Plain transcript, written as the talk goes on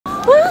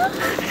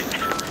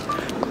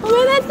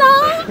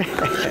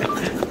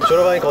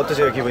졸업하니까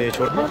어떠세요, 기분이?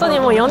本当に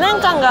もう4年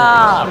間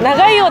が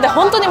長いようで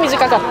本当に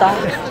短かった。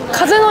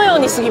風のよう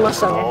に過ぎまし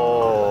たね。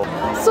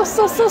そう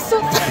そうそうそ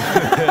う。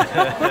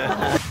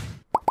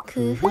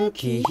空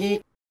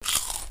気。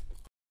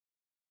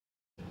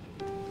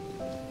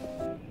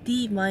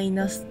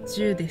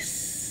D-10 で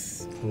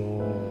す。こ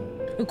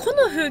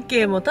の風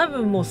景も多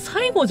分もう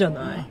最後じゃ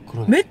ない？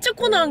めっちゃ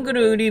코난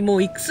글이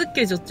뭐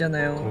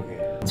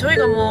익숙해졌잖아요.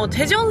 저희가 뭐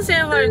대전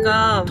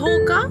생활가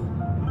 10日?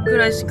 ぐ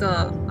らいし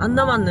か안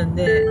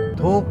남았는데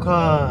 10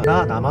日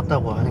나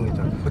남았다고 하는 게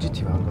좀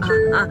포지티브한 거죠.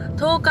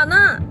 10日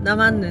나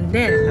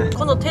남았는데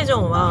このテジ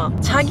ョンは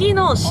자기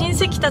の親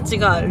戚たち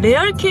がレ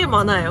アル系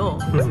많아요.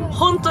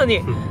 本当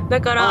に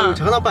だから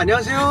작은 아빠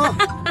안녕하세요.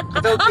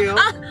 갔다 올게요.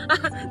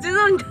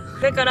 죄송합니다.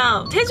 だか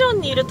らテジョ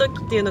ンにいる時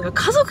っていうのが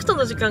家族と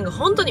の時間が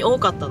本当に多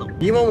かったの。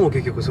今も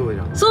結局そうじ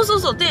ゃん。そうそ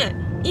うそう。で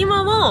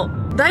今も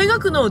大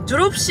学の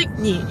졸업식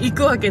に行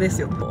くわけで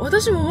すよ。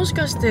私ももし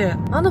かして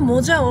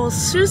モジャを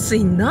쓸 수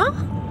있나?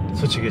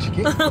卒業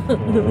式？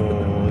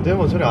で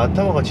もそれ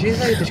頭が小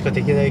さいとしか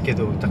できないけ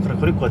ど、だから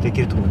これはでき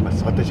ると思いま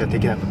す。私はで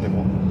きなくて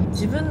も。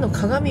自分の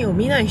鏡を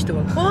見ない人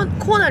は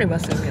こうなりま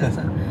すよ、皆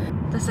さん。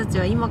私たち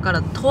は今か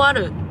らとあ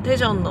るテ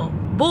ジョンの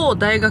某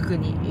大学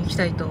に行き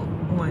たいと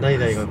思います。何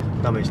大学？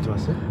名前知ってま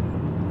す？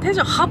テ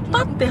ジョン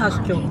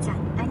한밭대학교。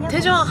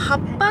テジョン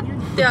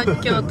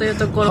한밭대학교という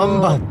ところ。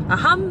한밭。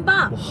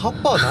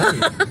핫바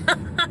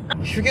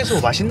何？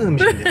 휴게소 맛있는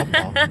음식인데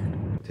핫바.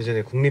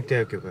 대전에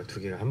국립대학교가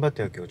 2개가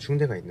한밭대학교가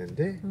충대가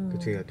있는데 그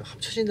 2개가 또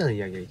합쳐진다는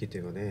이야기가 있기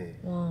때문에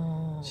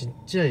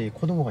진짜 이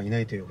코도모가 이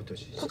나이 때부터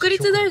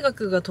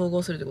국립대학교가統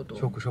合するってこと?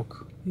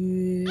 쇼크.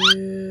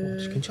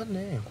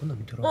 괜찮네. 콘나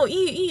밑으로.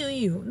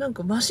 이요.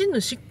 뭔가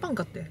맛있는 식빵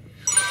같아.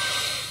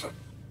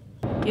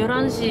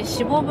 11時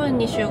15分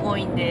に集合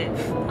員で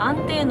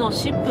安定の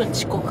10分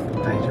遅刻。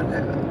大丈夫だ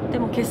よ。で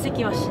も欠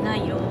席はしな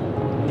いよ。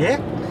え？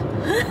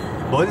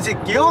뭔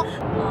새끼요?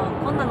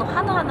 こんなの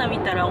ハナハナ見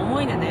たら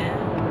思い出ね。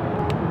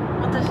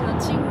私の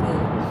チンコ。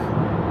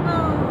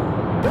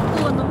旅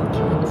行の気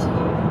持ち。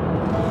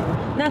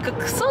なんか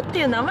クソって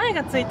いう名前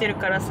がついてる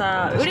から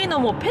さ、ウリの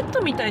もうペッ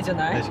トみたいじゃ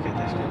ない？確か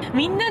に。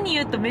みんなに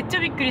言うとめっちゃ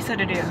びっくりさ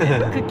れるよ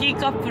ね。クッキー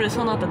カップル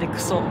その後でク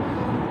ソ。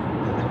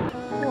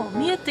もう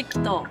見えてき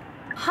た。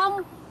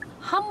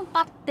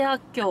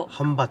한밭대학교.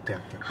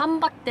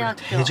 한밭대학교.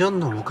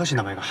 대전의昔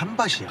名前が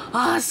한밭이야.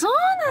 아, そう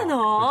な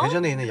の?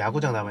 대전에 있는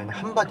야구장名前는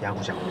한밭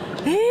야구장.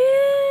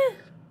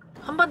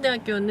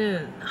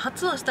 한밭대학교는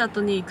発音した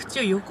後に口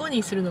を横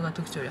にするのが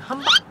特徴よ.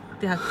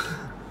 한밭대학교.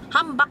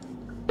 한밭.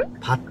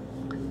 밭.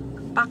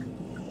 밭.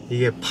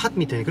 이게 팟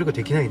밑에 그리고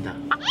되기나인다.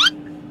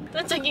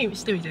 짠짜기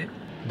してみて.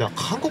 나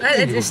한국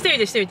して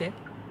みて.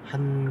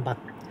 한밭.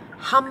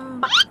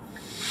 한밭.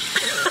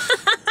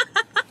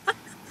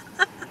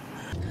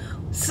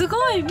 す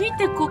ごい見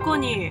てここ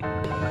に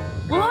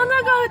お花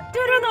が売って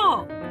る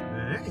の。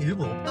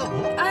일본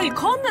없다고? 아니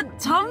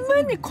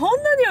전면이こ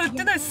んなには売っ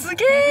てない。す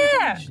げ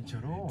え。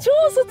 진짜로? 超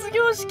卒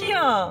業式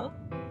やん。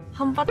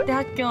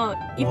한밭대학교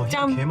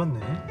입장. 개 많네.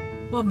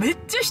 와, めっ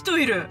ちゃ人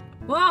いる.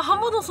 와,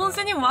 한 번도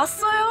선생님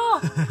왔어요.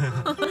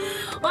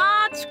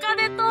 와,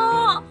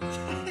 축하드려.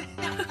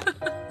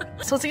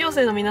 卒業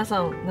生の皆さ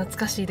ん懐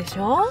かしいでし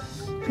ょ?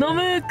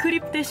 너무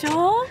그립でし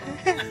ょ?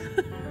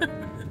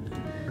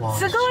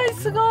 すごい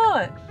すご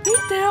い。見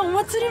て、お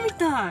祭りみ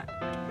たい。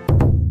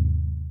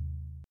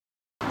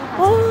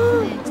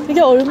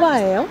이게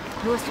얼마예요?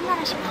 이거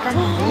 10만원씩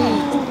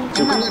받았는데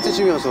지금 끝날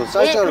때쯤이어서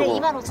쌀 줄 알고. 네,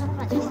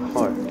 25,000원만 드리세요.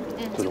 헐.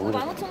 네, 저 너무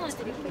 15,000원을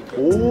드릴게요.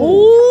 오!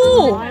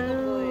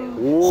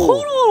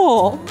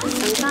 오!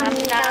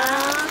 감사합니다.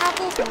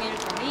 하고 0102.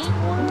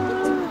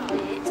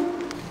 네.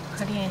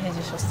 할인해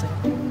주셨어요.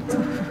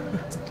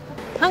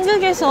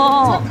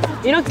 한국에서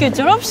이렇게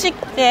졸업식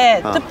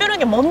때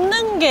특별하게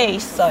먹는 게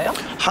있어요?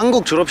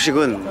 한국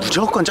졸업식은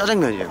무조건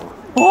짜장면이에요.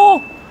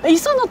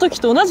 있었던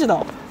時と同じ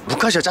だ.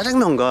昔は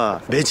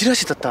짜장면과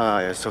매지라시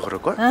탔다였어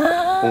그럴걸?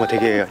 뭔가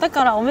되게 だ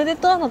からおめで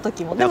とうの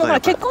時もでもほら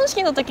結婚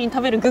式の時に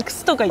食べるグク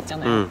スとか言っちゃう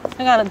ね。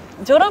だから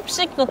졸업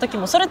式の時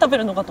もそれ食べ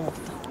るのかと思っ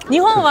てた。日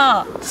本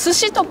は寿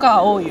司と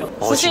か多いよ。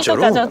寿司と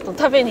かちょっと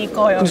食べに行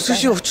こうよ。 寿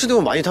司は普通で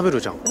も많이食べる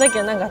じゃん。だけ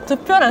どなんか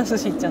특별한寿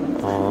司있잖아。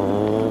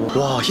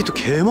 와,人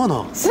개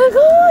많아. すごい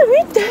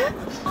見て。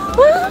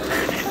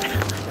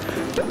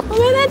おめ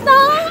でとう。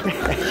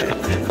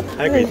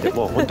早く行って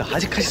もう本当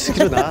恥かしす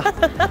ぎるな。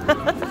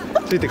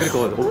ついて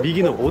그리고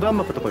미기는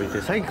오단마카とか見て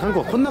最近韓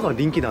国はこんなのが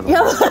人気なの。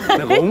な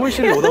んか面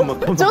白い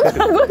오단마카。 전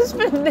하고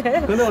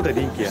싶은데. こんなこと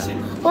人気や。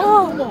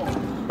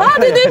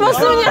네네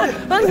맞습니다.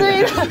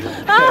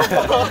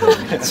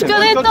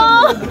 축하드려.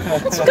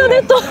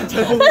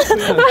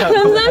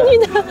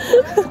 감사합니다.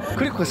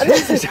 그리고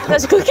센스잖아.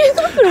 다시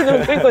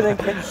쿠키커플은 그리고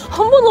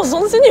한번도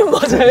선생님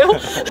맞아요?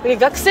 우리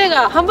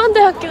학생가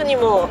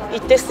한반대학교님도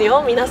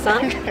있댔어요,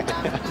 미나상.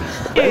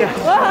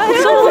 와,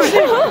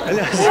 안녕하세요.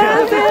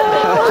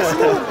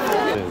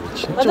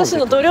 私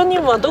の同僚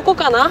人はどこ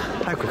かな?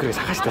 早く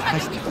探して探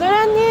して.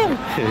 도련님.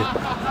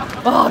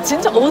 와,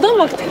 진짜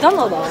오단막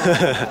대단하다.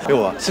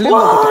 와,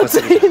 슬림한 것도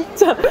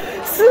진짜.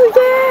 す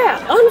げえ.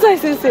 안자이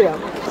선생이야.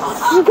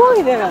 すご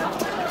いね.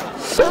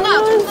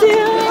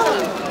 안녕하세요.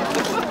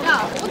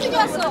 야, 어떻게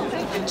왔어?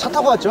 차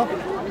타고 왔죠?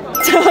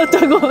 차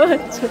타고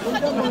왔죠.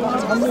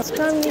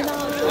 축하합니다.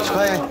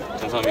 축하해.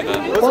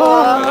 감사합니다.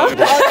 와.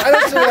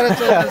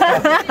 잘했어.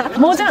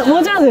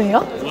 모자는요?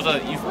 모자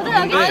있는데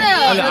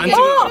아니 안 찍어.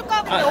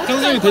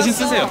 선생님이 대신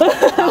쓰세요.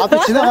 앞에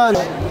지나간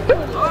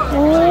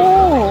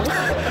오.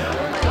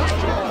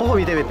 호흡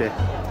이대회 때.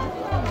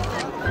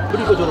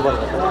 그리고 졸업하러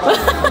갔다.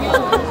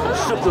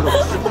 수업 졸업.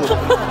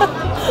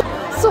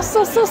 쏘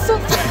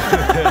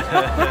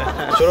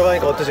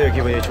졸업하니까 어떠세요,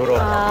 기분이? 졸업.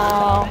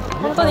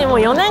 本当にもう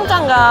4年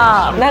間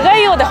が長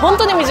いようで本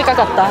当に短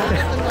かった。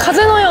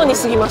風のように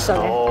過ぎました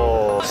ね。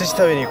寿司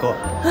食べに行こう。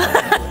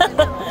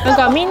なん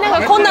かみんな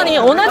がこんなに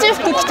同じ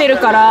服着てる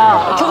か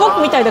ら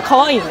교복みたいで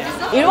可愛いよね。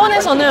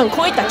일본에서는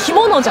こういった着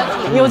物じゃん、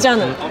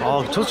여자는。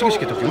졸업식에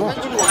着た時も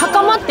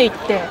袴って言っ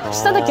て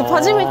下だけ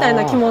パジみたい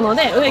な着物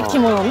で上着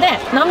物で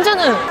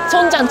남자는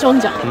촌장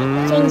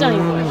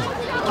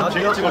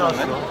제가 찍어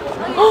나왔어.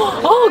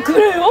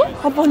 그래요?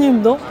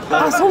 아빠님도?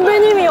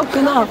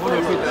 선배님이었구나.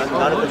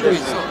 나는 그때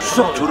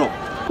추석 졸업.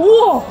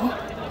 우와.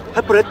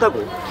 할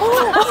뻔했다고.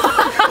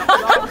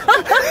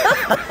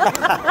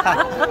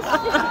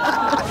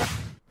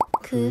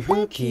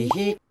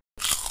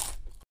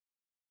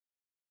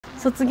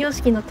 卒業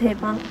式の定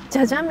番ジ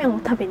ャジャン麺を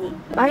食べに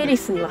バイリ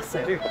スに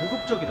왔어요. 되게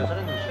고급적이다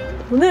짜장면.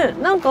 네,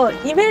 뭔가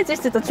이미지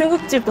してた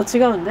중국집도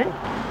違うんで.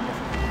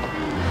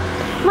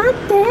 待っ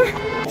て.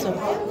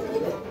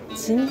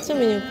 진짜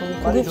메뉴가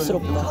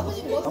고급스럽다.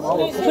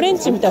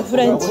 프렌치입니다,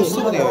 프렌치.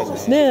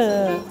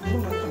 네.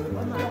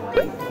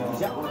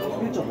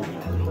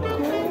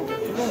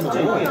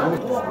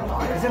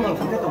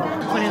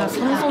 これが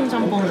삼선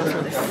짬뽕だそ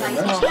うです。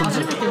初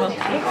めて見ます。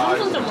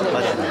삼선 짬뽕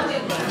맞아요.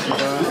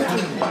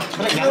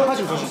 양파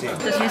좀 주세요.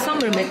 제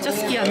선물 진짜 好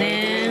きや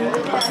ね.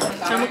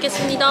 잘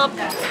먹겠습니다.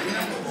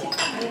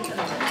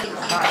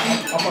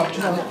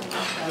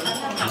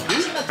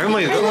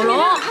 할머니가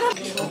뭐라?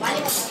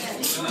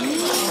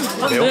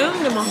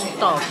 매운데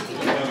맛있다.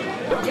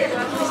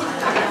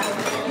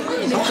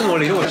 삼촌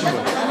원래 이런 거 친구.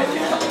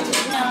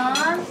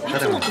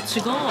 짜장면.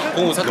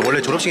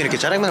 원래 졸업식에 이렇게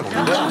짜장면을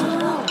먹는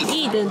거야?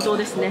 이伝統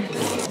ですね.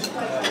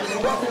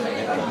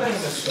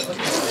 맛있겠다.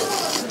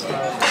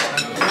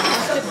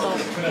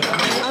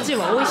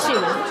 아지와 美味しい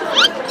ね.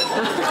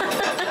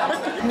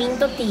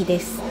 민트티で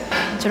す.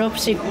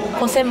 졸업식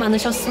고생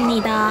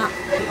많으셨습니다.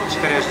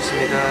 축하해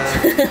하셨습니다.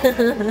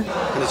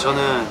 근데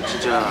저는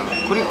진짜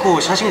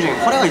쿠리코 샤싱 중에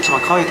허레가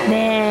있지만 카와이도.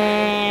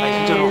 네.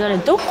 아니 진짜로. それ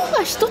どこ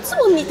が一つ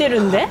も似て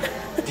るんで?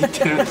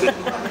 디테일인데.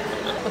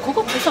 こ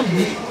こさめ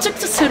っちゃく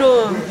ちゃセ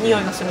ロ匂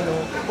いがするの。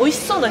美味し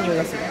そうな匂い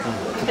がする。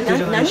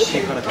국대전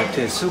ICから取っ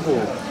てすぐ買っ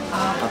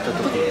た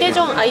時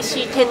국대전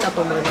IC 10だ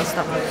と思いまし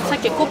た。さっ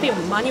きコピ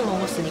ー많이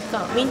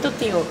먹었으니까ミント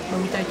ティーを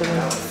飲みたいと思い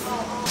ます。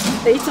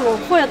でいつも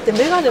こうやって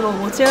メガネも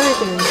持ち歩い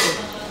てるんです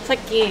よ。さっ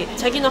き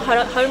자기の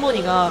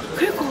할머니가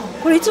그리고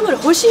これいつもよ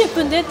り훨씬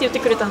예쁜데って言って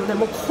くれたので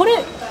もうこれ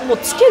もう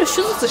つける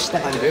手術した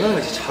い. 아니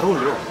메가네가 진짜 잘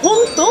어울려.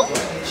 혼또?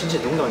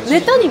 진짜 농담 아니지?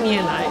 네타니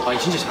미에나이? 아니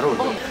진짜 잘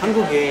어울려.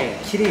 한국의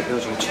키레이 배우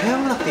중에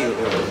최양락 대이가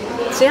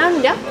배우거든요.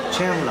 제한략?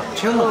 최양락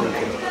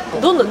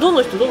배우. どんな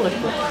人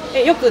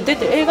よく出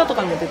てる映画と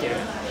かにも出てる.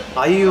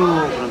 아이유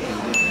그런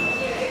편인데.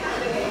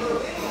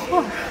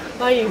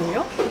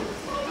 아이유요?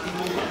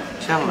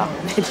 최양락.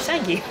 네,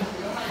 짝이.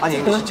 아니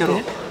근데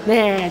진짜로.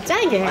 네,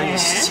 짝이. 아니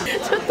진짜.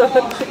 ちょっと待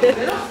って.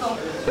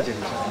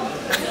 진짜.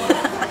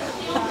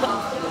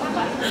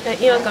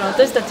 今から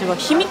私たちは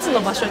秘密の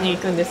場所に行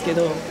くんですけ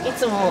ど、い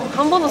つも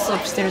ハンバのスー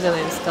プしてるじゃな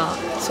いですか。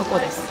そこ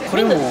です。こ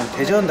れも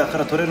대전だか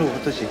ら撮れる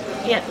私。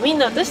いや、みん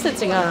な私た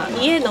ちが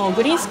家の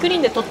グリーンスクリー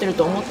ンで撮ってる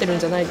と思ってるん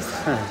じゃないです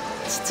か。違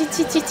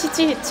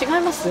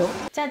いますよ。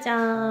じゃじゃ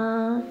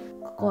ーん。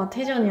ここは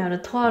대전にあ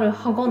るとある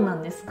학원な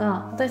んです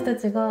が、私た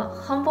ちが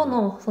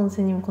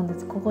한번어선생님コンテン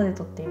ツここで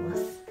撮っていま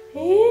す。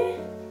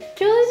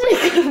教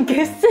師君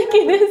欠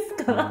席で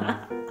す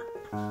か？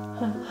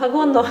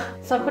학원の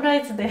サプラ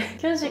イズで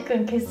「教師く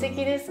ん欠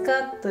席です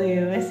か?」と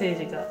いうメッセー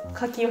ジが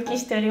書き置き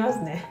してあります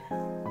ね。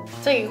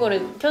次こ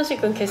れ「教師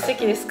くん欠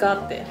席ですか?」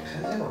って。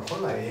先生はこ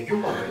んな営業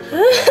マンがいる。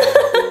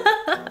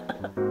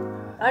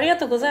ありが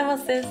とうございま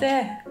す先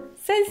生。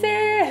先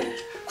生。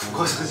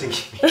국어 선생님.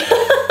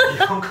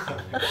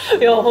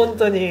 いや本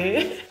当に。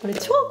これ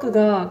チョーク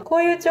がこ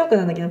ういうチョーク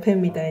なんだけどペ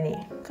ンみたいに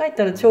書い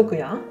たらチョーク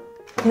やん。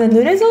今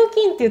濡れ雑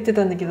巾って言って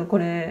たんだけどこ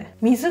れ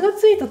水が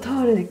ついたタ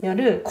オルでや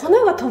る粉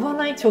が飛ば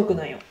ないチョーク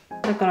なんよ。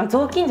だから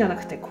雑巾じゃな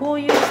くてこう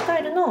いうスタ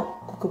イルの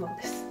黒板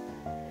です。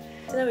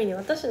ちなみに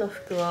私の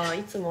服は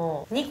いつ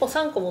も2個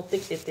3個持って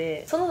きて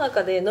て、その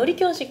中でのり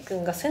きょんしく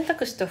んが選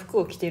択した服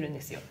を着てるん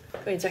ですよ。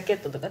これジャケッ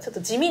トとかちょっ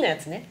と地味なや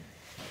つね。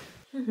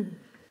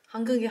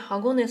한국의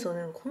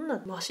학원에서는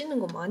겁나 맛있는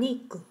거 많이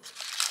있고.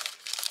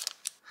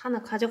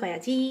 하나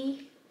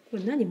가져가야지.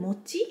 이거何?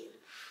 뭐지?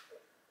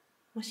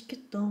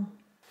 맛있겠다.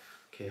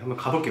 오케이, 한번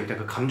가볼게요. 일단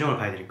그 감정을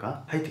봐야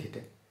되니까. 하이트기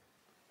때.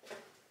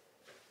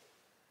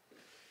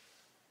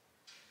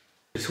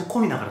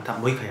 소콤이 나가라 다.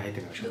 뭐 이카이 하이트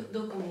나가죠.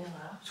 너見なが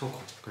ら? 소콤.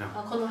 그냥.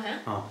 아, この辺?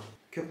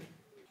 큐.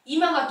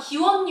 이마가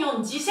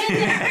기원년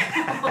지세대.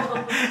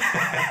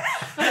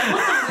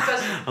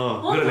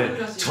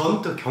 그러네.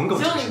 전도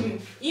경감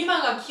자신.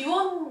 이마가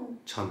기원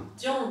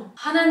전.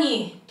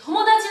 하나니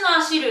토모다치の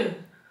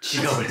아시를.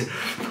 지갑을.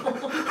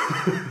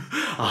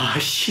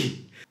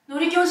 아씨.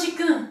 노리교시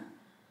君.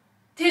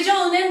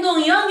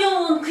 대전은행동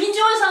이안경은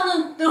근처에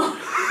사는.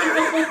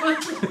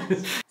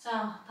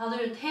 자,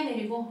 다들 태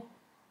내리고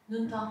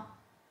눈 떠.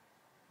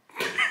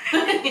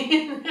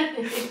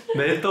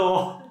 네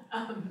또.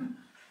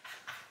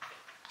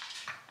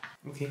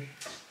 오케이.